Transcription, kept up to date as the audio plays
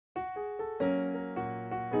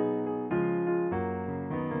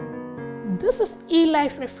This is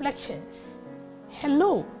eLife Reflections.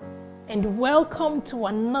 Hello, and welcome to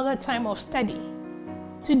another time of study.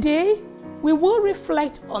 Today, we will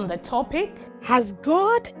reflect on the topic, Has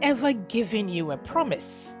God ever given you a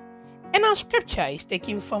promise? And our scripture is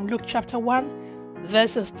taken from Luke chapter 1,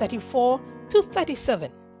 verses 34 to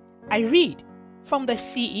 37. I read from the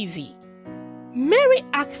CEV. Mary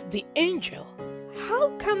asked the angel, "How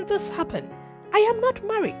can this happen? I am not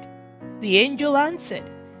married." The angel answered,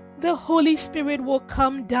 "The Holy Spirit will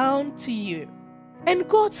come down to you, and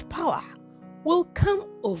God's power will come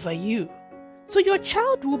over you. So your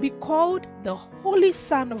child will be called the Holy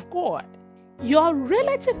Son of God. Your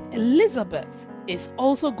relative Elizabeth is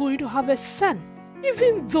also going to have a son,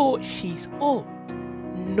 even though she's old.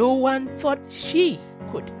 No one thought she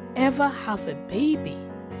could ever have a baby,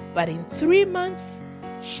 but in 3 months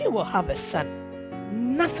she will have a son.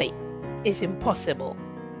 Nothing is impossible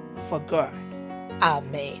for God."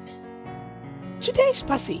 Amen. Today's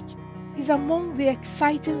passage is among the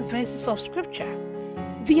exciting verses of Scripture,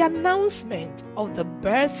 the announcement of the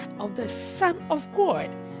birth of the Son of God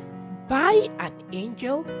by an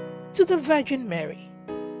angel to the Virgin Mary.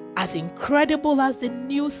 As incredible as the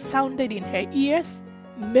news sounded in her ears,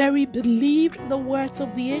 Mary believed the words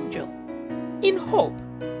of the angel. In hope,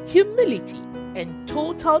 humility, and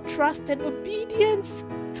total trust and obedience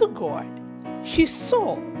to God, she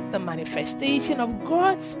saw the manifestation of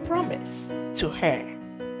God's promise to her.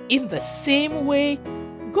 In the same way,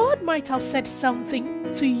 God might have said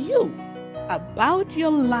something to you about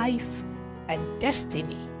your life and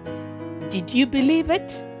destiny. Did you believe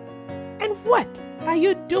it? And what are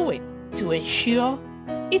you doing to ensure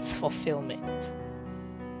its fulfillment?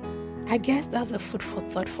 I guess that's a food for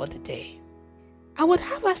thought for the day. I would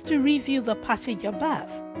have us to review the passage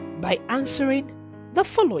above by answering the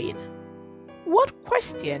following. What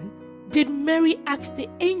question did Mary ask the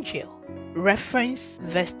angel? Reference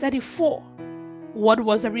verse 34. What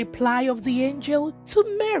was the reply of the angel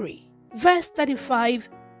to Mary? Verse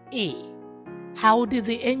 35a. How did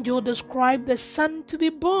the angel describe the son to be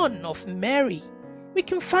born of Mary? We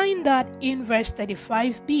can find that in verse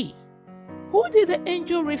 35b. Who did the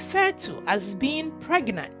angel refer to as being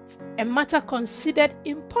pregnant, a matter considered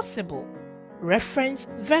impossible? Reference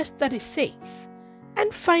verse 36.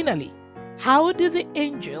 And finally, how did the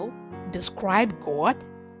angel describe God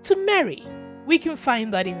to Mary? We can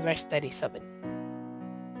find that in verse 37.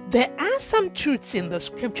 There are some truths in the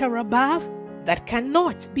scripture above that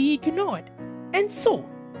cannot be ignored. And so,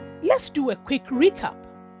 let's do a quick recap.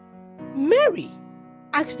 Mary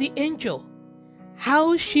asked the angel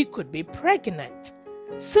how she could be pregnant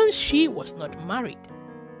since she was not married.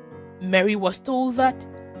 Mary was told that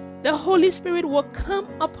the Holy Spirit will come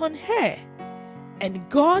upon her and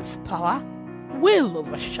God's power will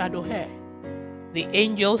overshadow her. The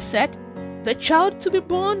angel said the child to be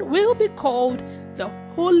born will be called the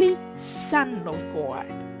Holy Son of God.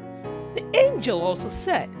 The angel also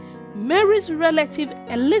said Mary's relative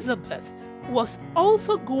Elizabeth was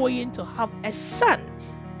also going to have a son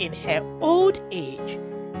in her old age.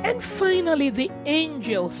 And finally, the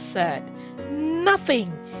angel said,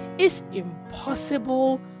 "Nothing is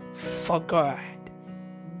impossible for God."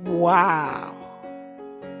 Wow!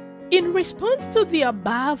 In response to the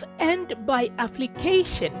above and by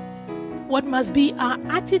application, what must be our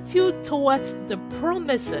attitude towards the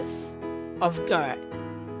promises of God?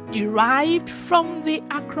 Derived from the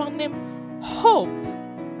acronym HOPE,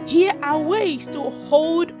 here are ways to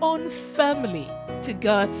hold on firmly to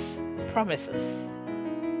God's promises.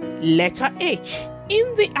 Letter H.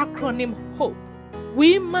 In the acronym HOPE,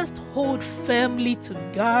 we must hold firmly to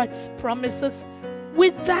God's promises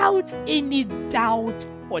without any doubt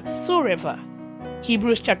whatsoever.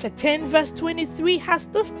 Hebrews chapter 10 verse 23 has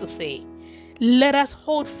this to say, "Let us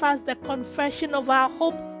hold fast the confession of our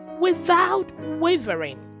hope without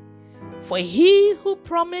wavering, for he who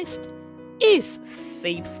promised is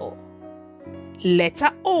faithful."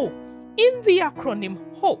 Letter O. In the acronym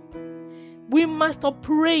HOPE, we must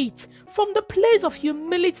operate from the place of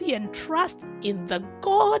humility and trust in the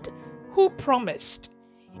God who promised.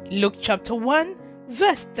 Luke chapter 1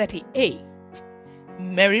 verse 38.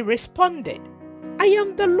 Mary responded, "I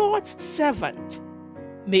am the Lord's servant.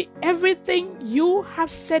 May everything you have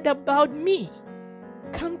said about me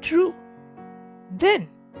come true." Then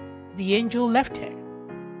the angel left her.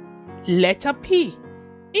 Letter P.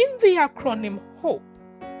 In the acronym HOPE,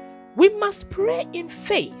 we must pray in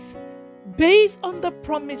faith based on the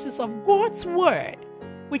promises of God's word,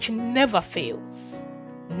 which never fails.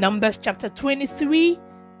 Numbers chapter 23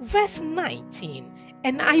 verse 19.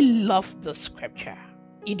 And I love the scripture.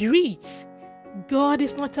 It reads, "God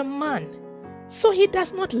is not a man, so he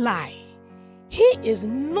does not lie. He is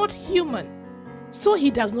not human, so he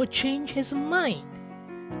does not change his mind.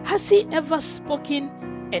 Has he ever spoken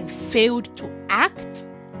and failed to act?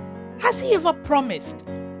 Has he ever promised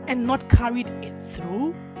and not carried it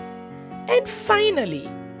through? And finally,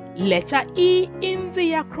 letter E in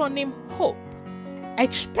the acronym HOPE.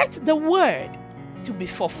 Expect the word to be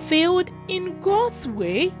fulfilled in God's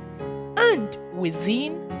way and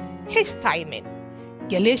within his timing.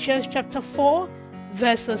 Galatians chapter 4,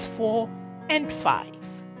 verses 4 and 5.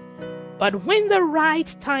 But when the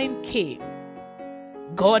right time came,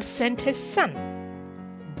 God sent his son,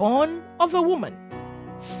 born of a woman,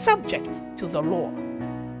 subject to the law.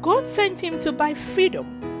 God sent him to buy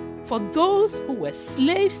freedom for those who were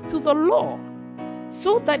slaves to the law,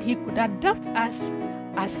 so that he could adopt us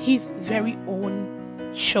as his very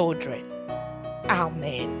own children.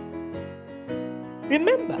 Amen.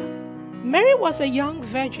 Remember, Mary was a young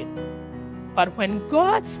virgin, but when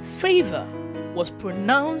God's favor was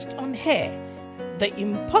pronounced on her, the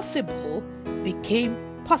impossible became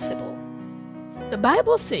possible. The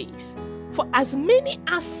Bible says, "For as many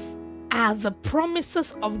as are the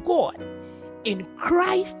promises of God, in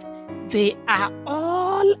Christ they are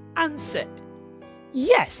all answered."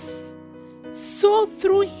 Yes, so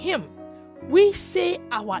through him we say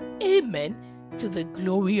our amen to the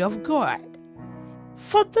glory of God.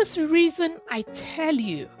 For this reason I tell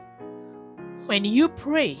you, when you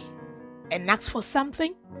pray and ask for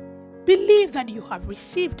something, believe that you have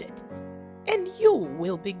received it, and you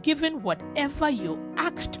will be given whatever you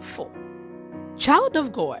asked for. Child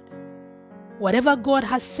of God, whatever God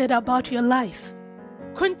has said about your life,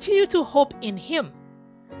 continue to hope in him,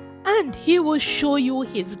 and he will show you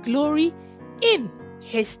his glory in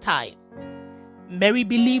his time. Mary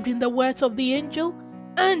believed in the words of the angel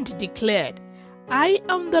and declared, "I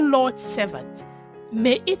am the Lord's servant.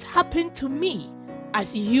 May it happen to me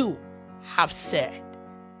as you have said."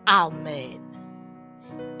 Amen.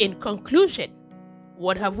 In conclusion,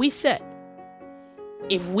 what have we said?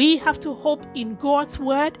 If we have to hope in God's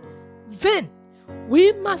word, then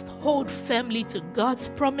we must hold firmly to God's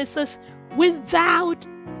promises without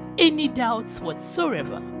any doubts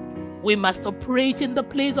whatsoever. We must operate in the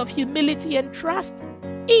place of humility and trust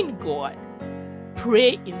in God.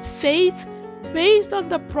 Pray in faith based on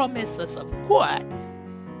the promises of God.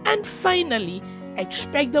 And finally,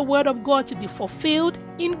 expect the word of God to be fulfilled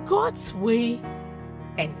in God's way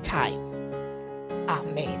and time.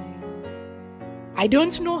 Amen. I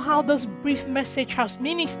don't know how this brief message has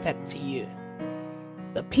ministered to you,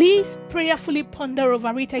 but please prayerfully ponder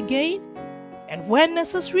over it again, and when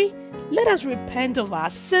necessary, let us repent of our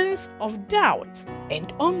sins of doubt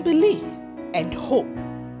and unbelief and hope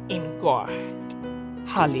in God.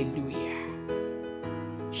 Hallelujah.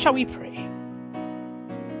 Shall we pray?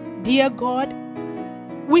 Dear God,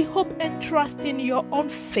 we hope and trust in your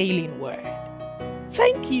unfailing word.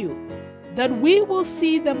 Thank you that we will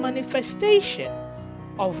see the manifestation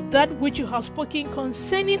of that which you have spoken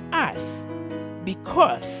concerning us,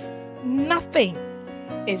 because nothing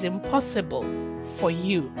is impossible for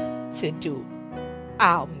you to do.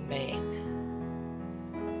 Amen.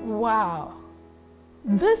 Wow.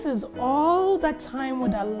 This is all that time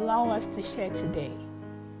would allow us to share today.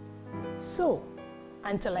 So,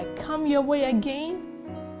 until I come your way again,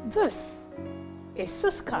 this is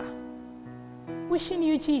Siska, wishing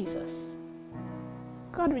you Jesus.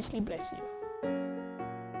 God richly bless you.